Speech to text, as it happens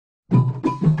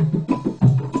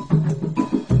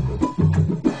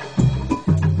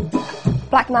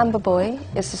Black Mamba Boy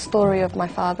is the story of my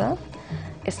father.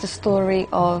 It's the story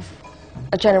of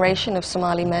a generation of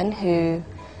Somali men who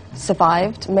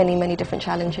survived many, many different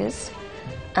challenges.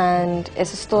 And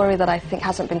it's a story that I think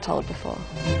hasn't been told before.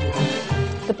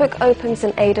 The book opens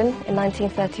in Aden in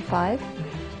 1935.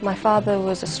 My father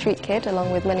was a street kid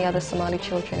along with many other Somali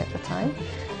children at the time.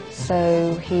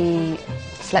 So he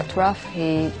slept rough,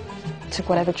 he took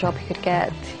whatever job he could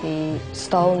get, he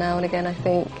stole now and again, I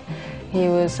think. He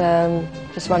was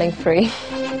just running free.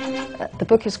 The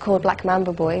book is called Black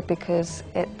Mamba Boy because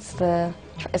it's a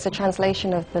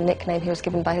translation of the nickname he was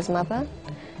given by his mother.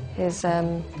 His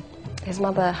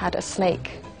mother had a snake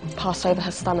pass over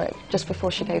her stomach just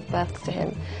before she gave birth to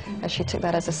him, and she took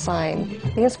that as a sign.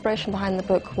 The inspiration behind the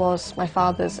book was my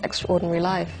father's extraordinary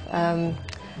life.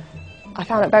 I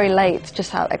found it very late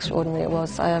just how extraordinary it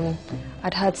was.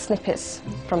 I'd heard snippets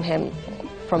from him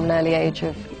from an early age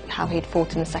of how he'd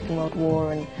fought in the Second World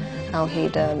War and how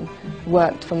he'd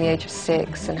worked from the age of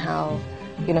 6 and how,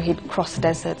 you know, he'd crossed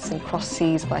deserts and crossed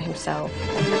seas by himself.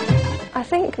 I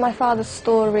think my father's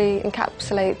story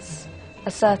encapsulates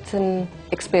a certain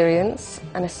experience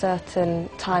and a certain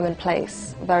time and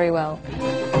place very well.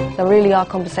 There really are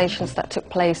conversations that took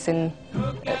place at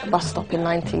the bus stop in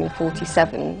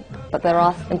 1947, but there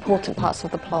are important parts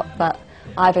of the plot that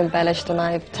I've embellished, and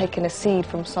I've taken a seed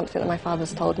from something that my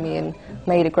father's told me and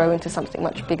made it grow into something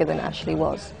much bigger than it actually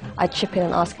was. I'd chip in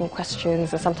and ask him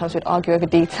questions, and sometimes we'd argue over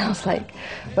details like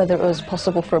whether it was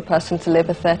possible for a person to live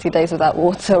 30 days without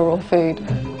water or food.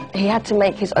 He had to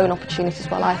make his own opportunities.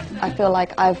 Well, I feel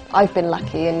like I've been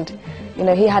lucky, and you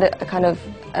know, he had a kind of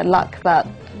a luck that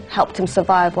helped him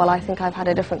survive, while I think I've had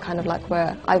a different kind of luck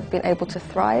where I've been able to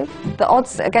thrive. The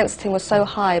odds against him were so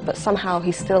high, but somehow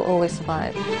he still always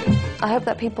survived. I hope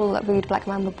that people that read Black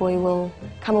Mamba Boy will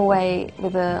come away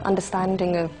with an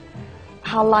understanding of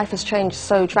how life has changed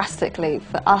so drastically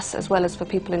for us as well as for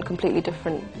people in completely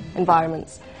different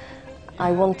environments.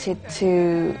 I wanted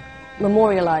to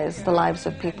memorialize the lives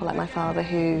of people like my father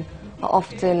who are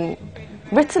often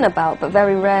written about but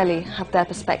very rarely have their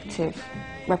perspective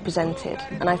represented,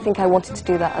 and I think I wanted to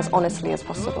do that as honestly as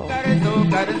possible.